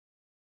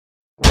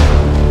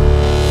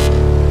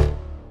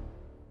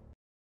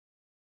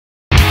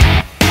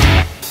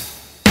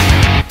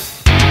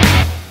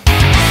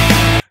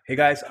Hey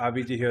guys,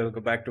 RBG here.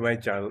 Welcome back to my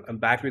channel. I'm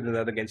back with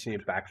another Genshin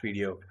Impact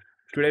video.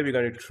 Today we're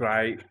going to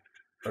try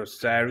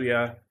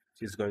Rosaria.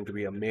 She's going to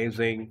be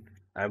amazing.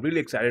 I'm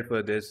really excited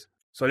for this.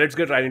 So let's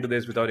get right into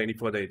this without any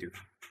further ado.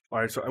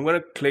 Alright, so I'm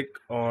going to click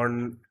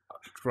on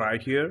try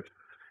here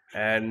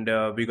and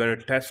we're going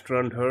to test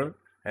run her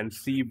and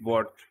see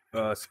what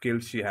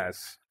skills she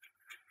has.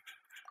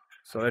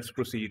 So let's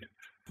proceed.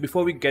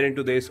 Before we get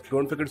into this,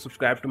 don't forget to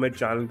subscribe to my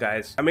channel,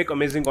 guys. I make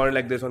amazing content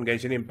like this on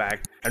Genshin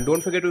Impact. And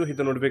don't forget to hit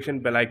the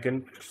notification bell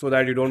icon so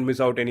that you don't miss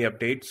out any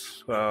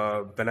updates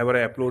whenever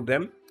I upload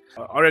them.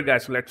 Alright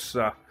guys, let's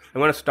I'm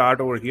gonna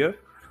start over here.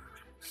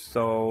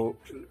 So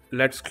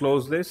let's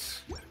close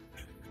this.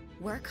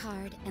 Work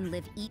hard and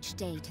live each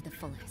day to the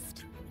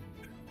fullest.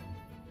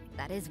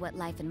 That is what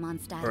life in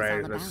Mondstadt is all Alright,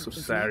 about, that's isn't it?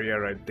 Rosaria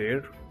right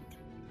there.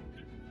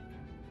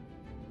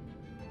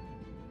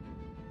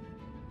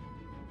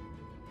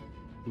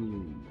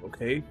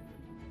 Okay.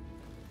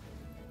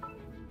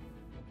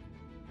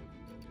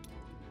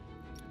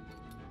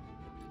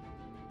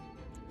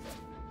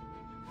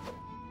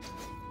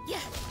 Yeah.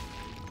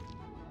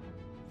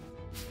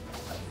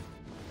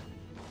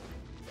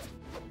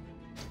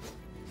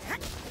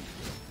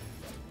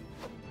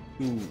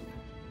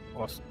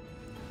 Awesome.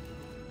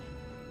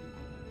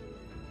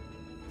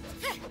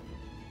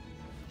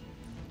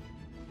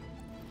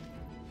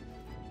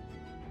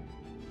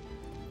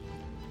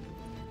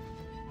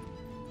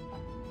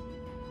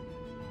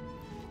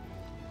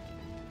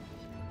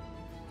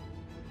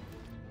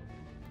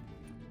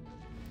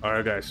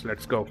 Alright guys,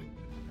 let's go.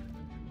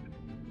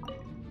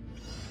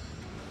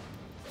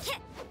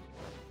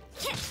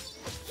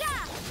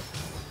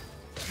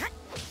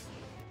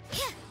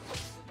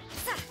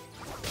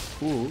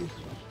 Ooh.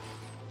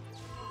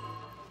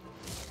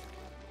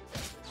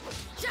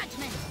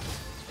 Judgment.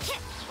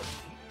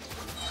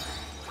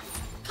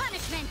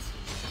 Punishment.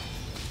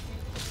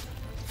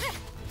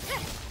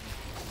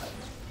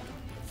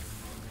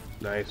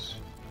 Nice.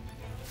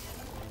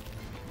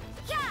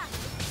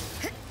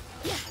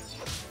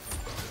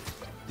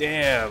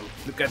 Damn,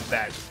 look at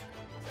that.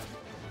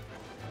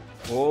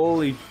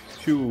 Holy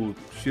shoot,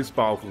 she's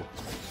powerful.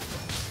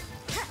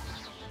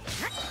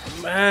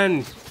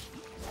 Man,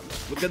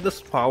 look at this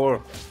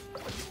power.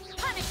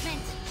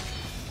 Punishment.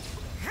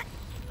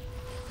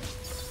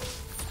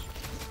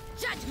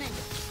 Judgment.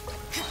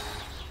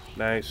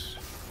 Nice.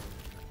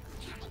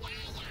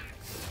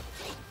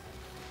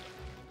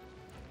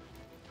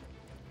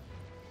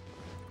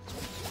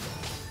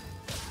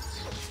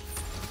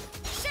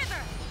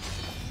 Shiver.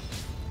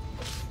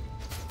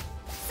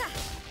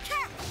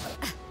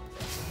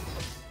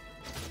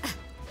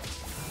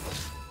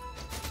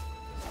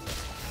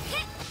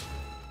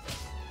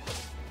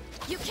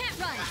 You can't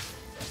run.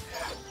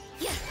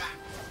 Yeah.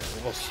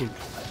 Awesome.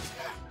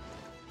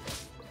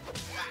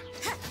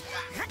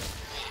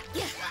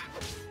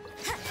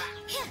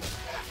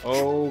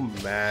 Oh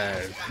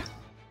man.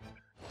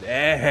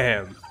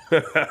 Damn.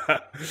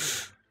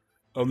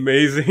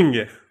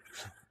 Amazing.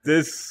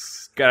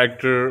 This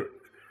character,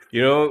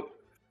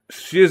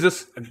 she is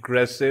just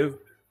aggressive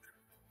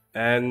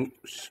and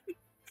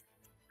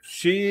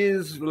she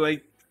is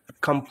like a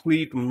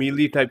complete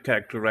melee type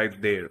character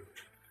right there.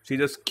 She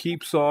just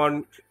keeps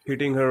on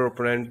hitting her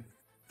opponent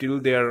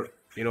till they're,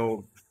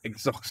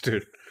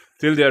 exhausted,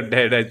 till they're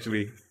dead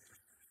actually.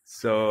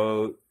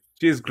 So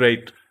she's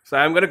great. So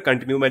I'm gonna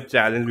continue my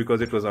challenge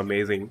because it was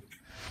amazing.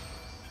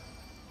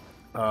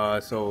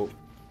 So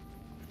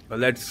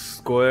let's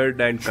go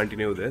ahead and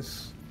continue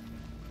this.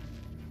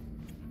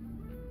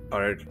 All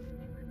right.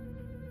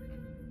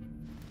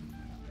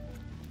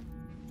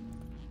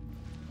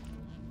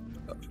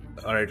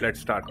 All right,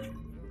 let's start.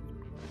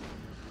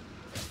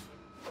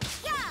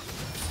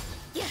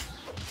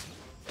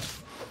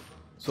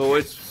 So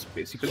it's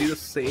basically the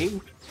same.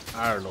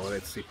 I don't know.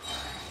 Let's see.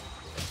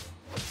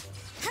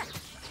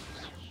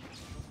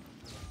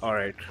 All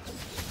right.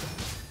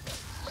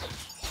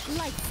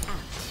 Lights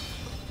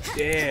out.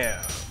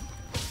 Damn.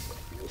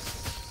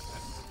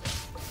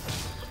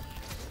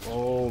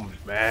 Oh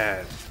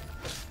man.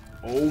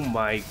 Oh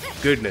my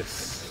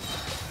goodness.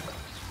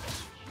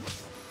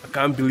 I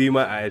can't believe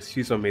my eyes.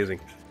 She's amazing.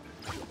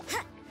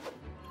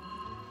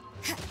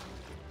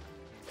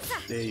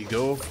 There you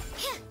go.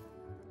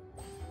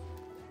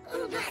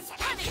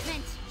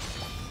 Punishment.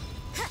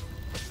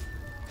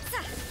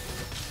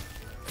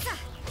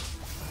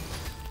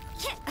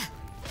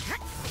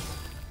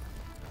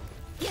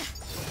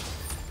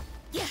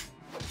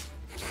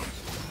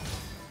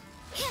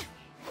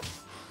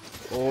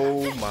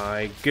 Oh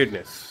my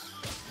goodness.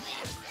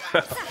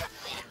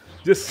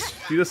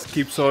 She just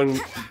keeps on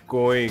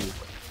going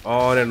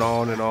on and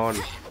on and on.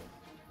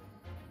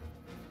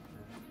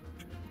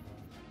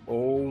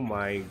 Oh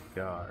my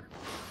god.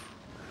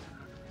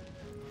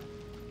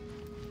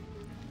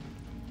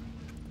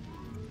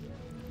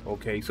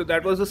 Okay, so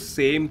that was the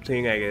same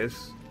thing, I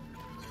guess.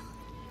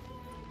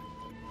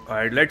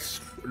 Alright, let's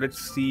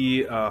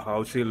see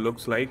how she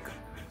looks like.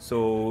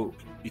 So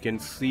you can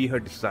see her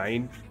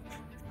design.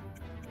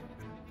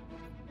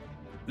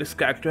 This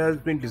character has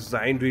been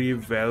designed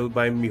really well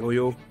by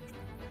MiHoYo.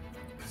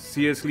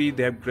 Seriously,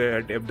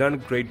 they've done a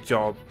great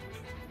job.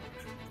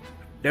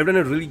 They've done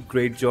a really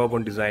great job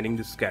on designing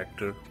this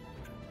character.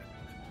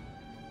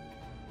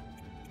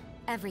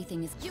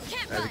 Everything is. You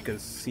can't As run. you can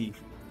see.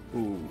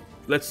 Ooh.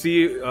 Let's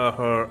see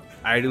her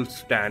idle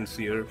stance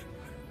here.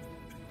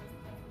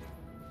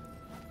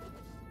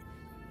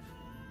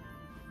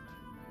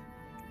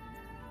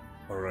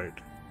 Alright.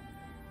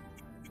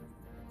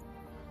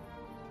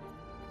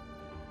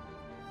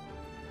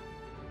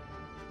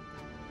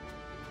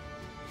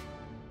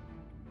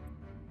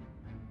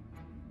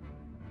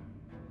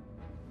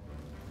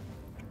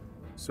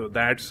 So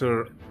that's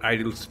her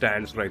idle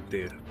stance right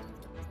there.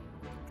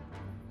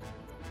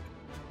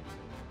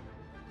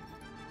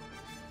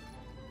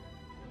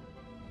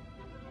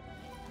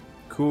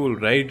 Cool,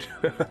 right?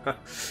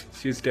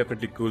 She's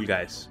definitely cool,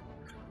 guys.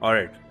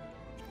 Alright.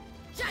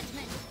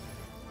 Judgment.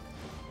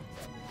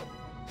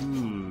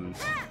 Hmm.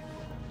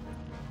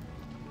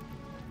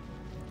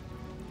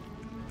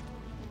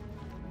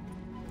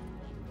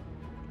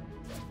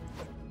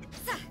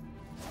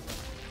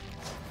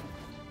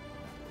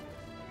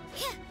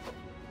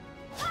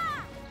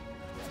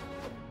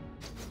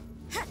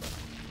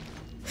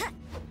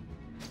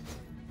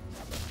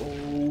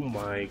 Oh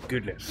my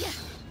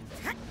goodness.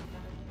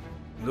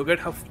 Look at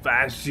how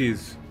fast she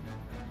is.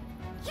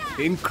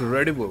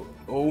 Incredible.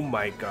 Oh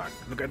my god.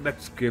 Look at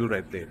that skill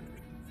right there.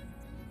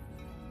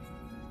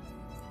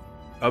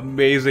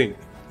 Amazing.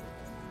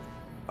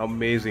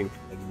 Amazing.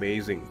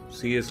 Amazing.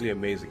 Seriously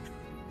amazing.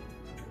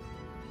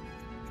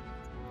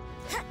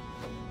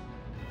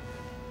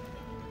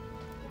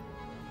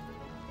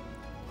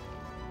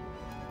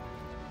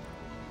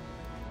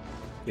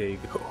 There you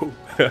go.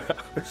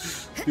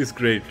 It's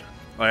great.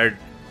 Alright.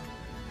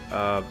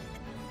 Uh,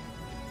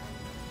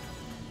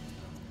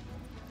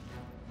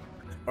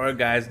 Alright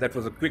guys, that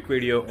was a quick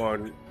video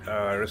on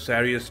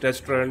Rosaria's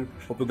test run.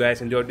 Hope you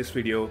guys enjoyed this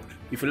video.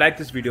 If you like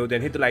this video,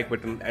 then hit the like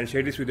button and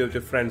share this video with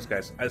your friends,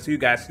 guys. I'll see you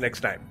guys next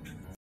time.